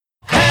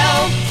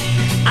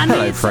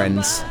Hello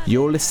friends,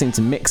 you're listening to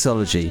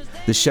Mixology,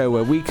 the show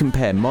where we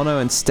compare mono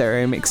and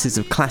stereo mixes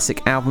of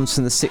classic albums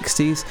from the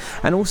 60s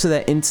and also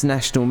their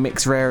international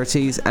mix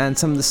rarities and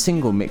some of the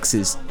single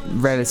mixes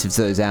relative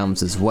to those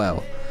albums as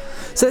well.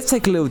 So let's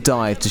take a little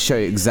dive to show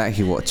you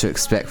exactly what to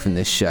expect from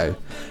this show.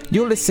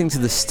 You're listening to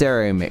the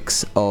stereo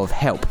mix of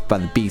Help by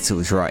the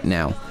Beatles right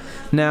now.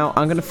 Now,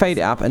 I'm going to fade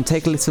it up and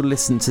take a little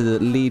listen to the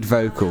lead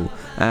vocal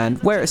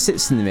and where it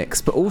sits in the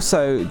mix, but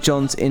also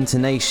John's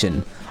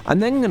intonation. I'm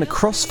then going to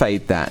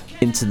crossfade that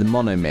into the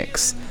mono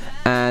mix,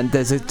 and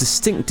there's a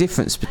distinct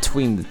difference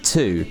between the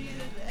two.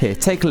 Here,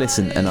 take a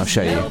listen and I'll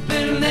show you.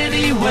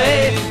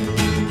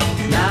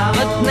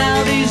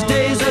 Now these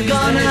days are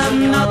gone and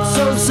I'm not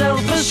so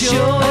self-assured.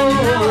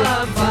 Now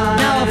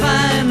I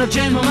find I've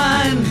changed my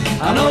mind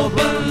and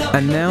open up.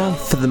 And now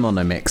for the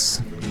mono mix.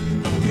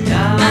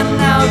 And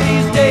now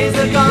these days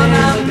are gone and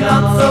I'm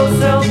not so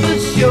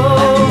self-assured.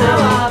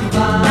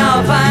 Now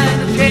I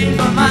find I've changed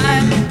my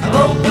mind, I've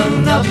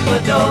opened up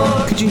a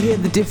door. Could you hear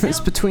the difference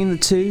between the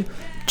two?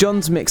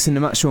 John's mixed in a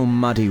much more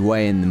muddy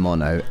way in the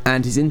mono,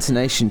 and his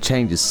intonation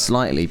changes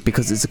slightly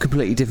because it's a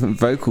completely different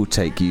vocal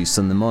take used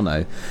on the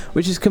mono,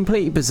 which is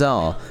completely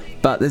bizarre,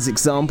 but there's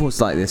examples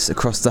like this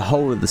across the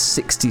whole of the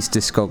 60s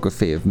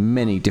discography of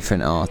many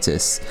different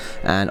artists,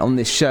 and on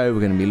this show we're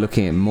going to be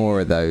looking at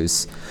more of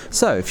those.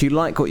 So if you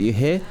like what you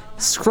hear,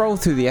 scroll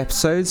through the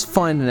episodes,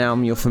 find an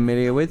album you're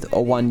familiar with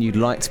or one you'd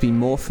like to be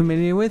more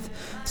familiar with,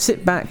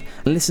 sit back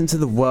and listen to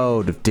the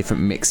world of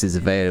different mixes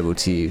available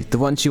to you, the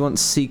ones you want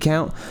to seek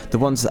out, the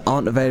ones that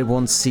aren't available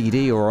on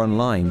CD or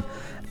online.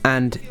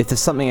 And if there's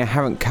something I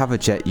haven't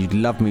covered yet you'd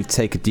love me to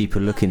take a deeper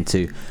look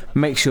into,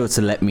 make sure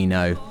to let me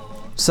know.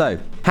 So,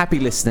 happy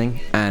listening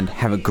and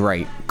have a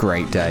great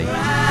day.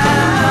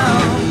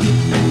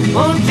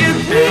 Won't you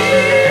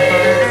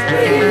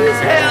please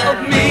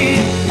help me,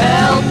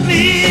 help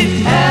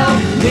me,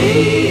 help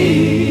me.